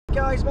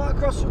guys, Mark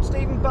Crossfield,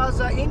 Steve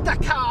Buzza in the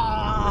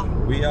car.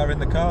 We are in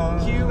the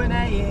car.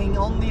 Q&Aing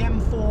on the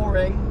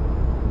M4ing.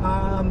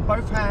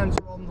 Both hands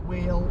are on the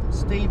wheel.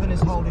 Stephen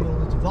is holding all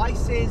the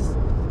devices.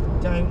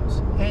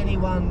 Don't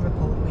anyone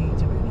report me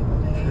to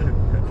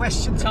anybody.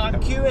 Question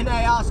time, Q&A,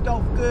 Ask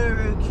Golf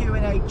Guru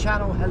Q&A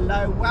channel.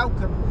 Hello,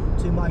 welcome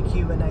to my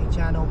Q&A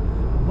channel.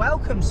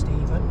 Welcome,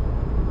 Stephen.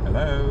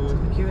 Hello. To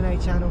the Q&A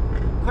channel.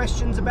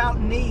 Questions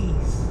about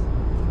knees.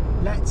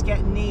 Let's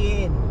get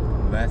knee in.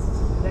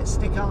 Let's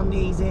stick our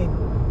knees in.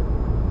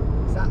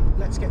 Is that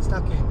let's get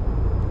stuck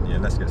in? Yeah,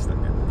 let's get stuck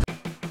in.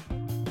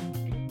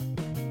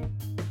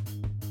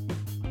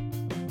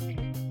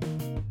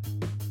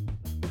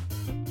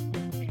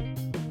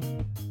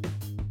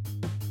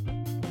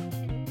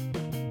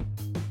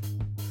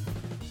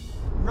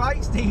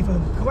 Right,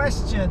 Stephen,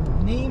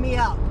 question, knee me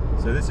up.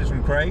 So this is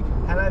from Craig.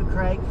 Hello,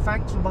 Craig.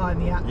 Thanks for buying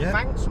the app. Yeah.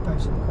 Thanks for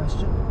posting the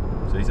question.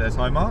 So he says,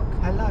 hi Mark.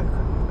 Hello,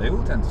 Craig. They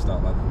all tend to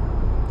start like that.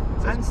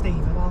 And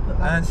Stephen, I'll put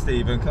that. And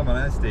Stephen, come on,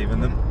 and Stephen,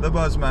 the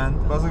Buzzman,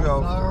 Buzza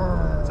Golf.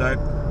 So,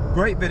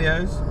 great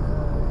videos.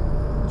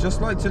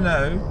 Just like to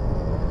know.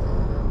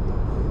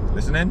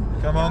 Listen in,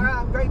 come on.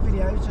 Great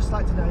videos, just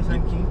like to know,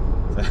 thank you.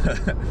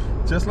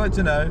 Just like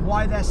to know.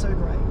 Why they're so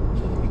great.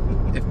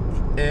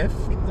 If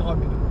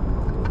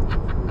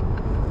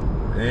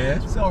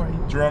sorry.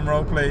 Drum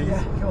roll, please.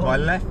 Yeah, go on. My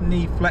left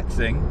knee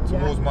flexing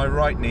towards my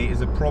right knee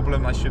is a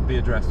problem I should be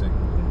addressing.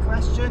 Good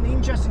question,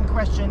 interesting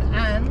question,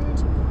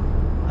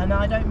 and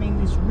I don't mean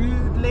this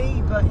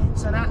rudely, but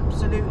it's an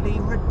absolutely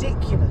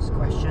ridiculous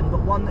question,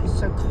 but one that is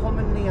so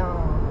commonly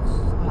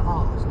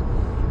asked.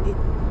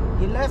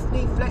 Your left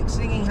knee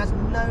flexing has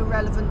no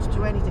relevance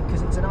to anything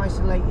because it's an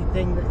isolated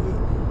thing. That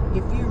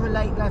if you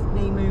relate left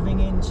knee moving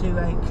into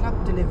a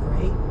club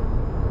delivery,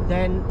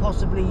 then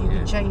possibly you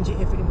can change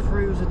it if it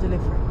improves the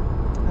delivery.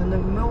 And the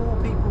more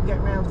people get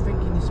around to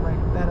thinking this way,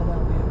 the better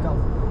they'll be at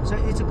golf. So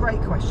it's a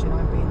great question,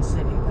 I'm being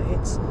silly, but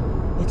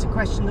it's a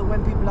question that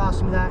when people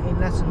ask me that in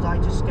lessons, I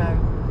just go,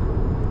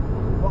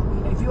 what,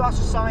 you know, if you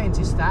ask a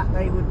scientist that,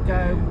 they would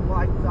go, well,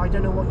 I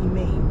don't know what you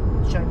mean.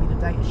 Show me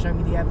the data, show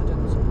me the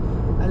evidence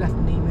of a left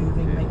knee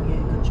moving, making it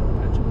a good shot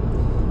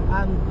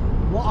actually.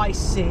 What I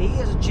see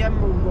as a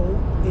general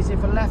rule is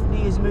if a left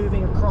knee is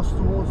moving across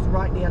towards the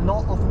right knee a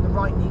lot, often the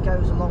right knee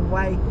goes a long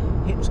way,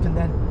 hips can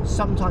then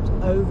sometimes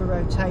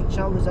over-rotate,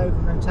 shoulders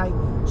over-rotate,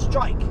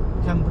 strike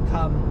can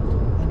become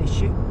an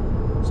issue.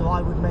 So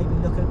I would maybe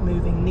look at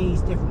moving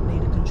knees differently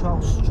to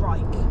control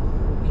strike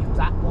if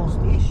that was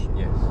the issue.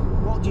 Yes.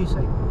 What do you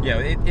say? Yeah,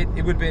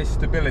 it would be a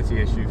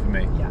stability issue for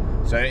me. Yeah.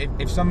 So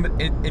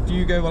if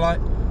you go, well,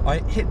 I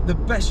hit the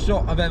best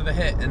shot I've ever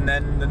hit, and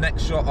then the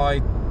next shot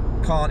I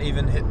can't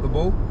even hit the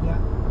ball. Yeah.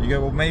 You go,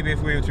 well, maybe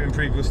if we were to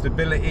improve your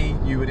stability,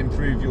 you would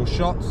improve your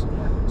shots.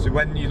 Yeah. So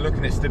when you're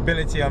looking at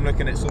stability, I'm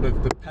looking at sort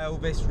of the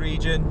pelvis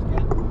region.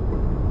 Yeah.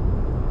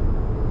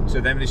 So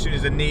then as soon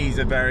as the knees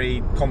are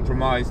very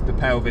compromised, the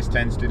pelvis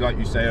tends to, like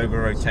you say,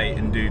 over-rotate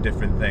and do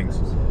different things.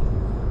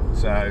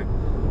 So.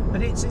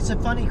 But it's a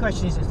funny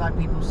question, isn't it? It's like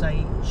people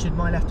say, should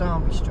my left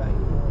arm be straight,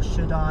 or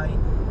should I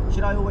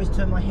always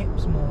turn my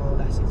hips more or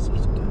less? It's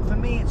for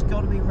me, it's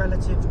got to be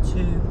relative to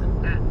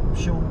an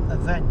actual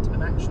event,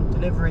 an actual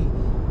delivery,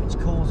 which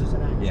causes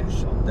an actual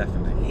shot.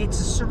 Definitely. It's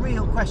a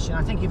surreal question.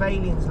 I think if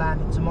aliens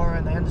landed tomorrow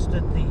and they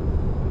understood the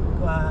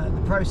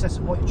process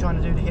of what you're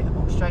trying to do to hit a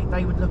ball straight,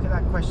 they would look at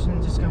that question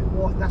and just go,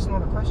 "What? That's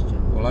not a question."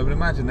 Well, I would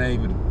imagine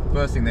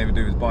first thing they would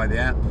do is buy the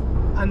app.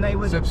 And they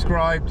would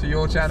subscribe to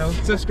your channel,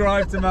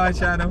 subscribe to my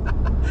channel.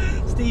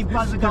 Steve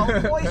Buzza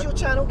Golf. What is your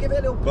channel? Give it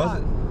a little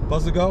plug.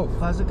 Buzza Golf.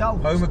 Buzza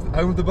Golf.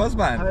 Home of the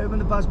Buzzman. Home of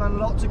the Buzzman.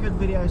 Lots of good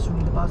videos from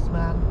the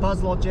Buzzman.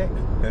 Buzz Logic.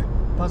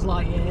 Buzz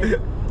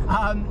Lightyear.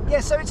 Yeah,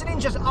 so it's an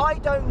interest. I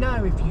don't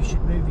know if you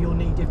should move your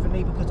knee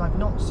differently because I've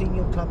not seen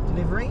your club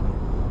delivery.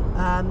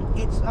 I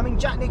mean,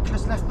 Jack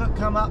Nicklaus, left foot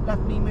come up,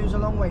 left knee moves a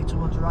long way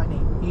towards the right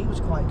knee. He was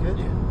quite good.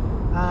 Yeah.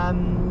 I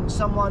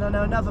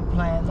know another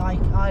player,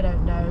 like, I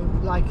don't know,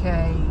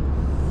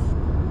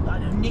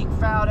 Nick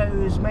Faldo,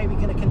 who's maybe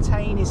going to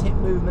contain his hip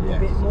movement a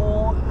bit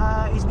more.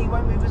 His knee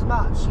won't move as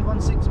much. He won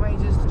 6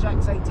 majors,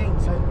 Jack's 18,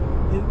 so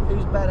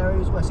who's better,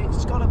 who's worse?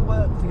 It's got to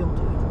work for your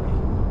delivery.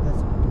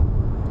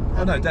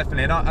 Oh no,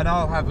 definitely, and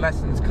I'll have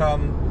lessons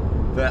come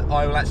that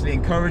I will actually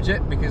encourage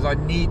it because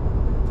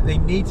they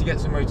need to get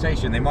some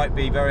rotation. They might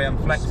be very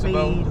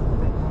unflexible.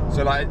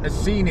 So like a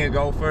senior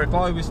golfer, if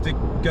I was to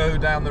go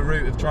down the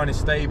route of trying to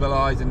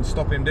stabilise and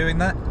stop him doing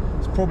that,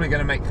 it's probably going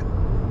to make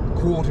a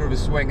quarter of a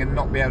swing and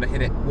not be able to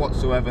hit it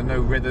whatsoever, no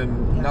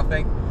rhythm,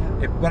 nothing.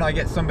 When I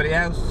get somebody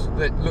else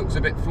that looks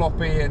a bit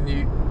floppy and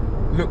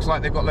looks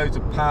like they've got loads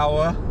of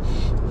power,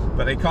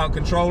 but they can't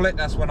control it,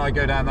 that's when I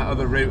go down that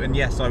other route, and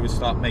yes, I would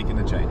start making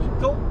a change.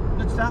 Cool,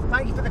 good stuff.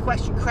 Thank you for the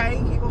question,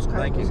 Craig. It was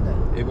Craig, wasn't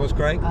it? It was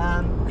Craig.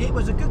 It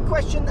was a good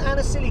question and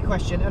a silly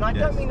question, and I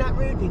don't mean that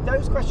rudely.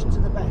 Those questions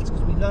are the best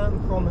because we learn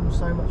from them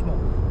so much more.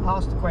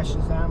 Ask the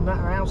questions now, no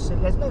matter how silly.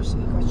 There's no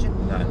silly question.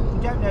 No. If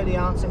you don't know the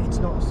answer, it's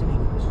not a silly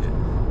question.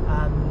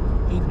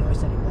 Even though I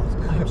said it was.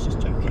 I was just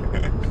joking.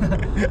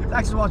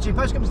 Thanks for watching.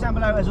 Post comments down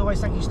below. As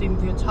always, thank you, Stephen,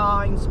 for your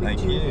time. Speak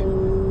to you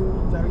all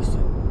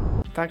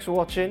Thanks for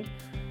watching.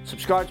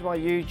 Subscribe to my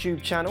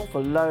YouTube channel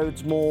for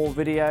loads more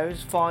videos.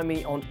 Find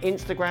me on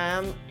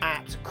Instagram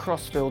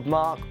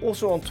 @CrossfieldMark,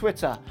 also on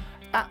Twitter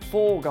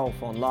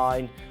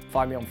 @4GolfOnline.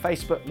 Find me on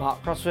Facebook,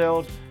 Mark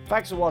Crossfield.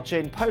 Thanks for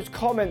watching. Post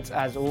comments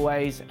as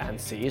always, and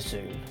see you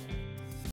soon.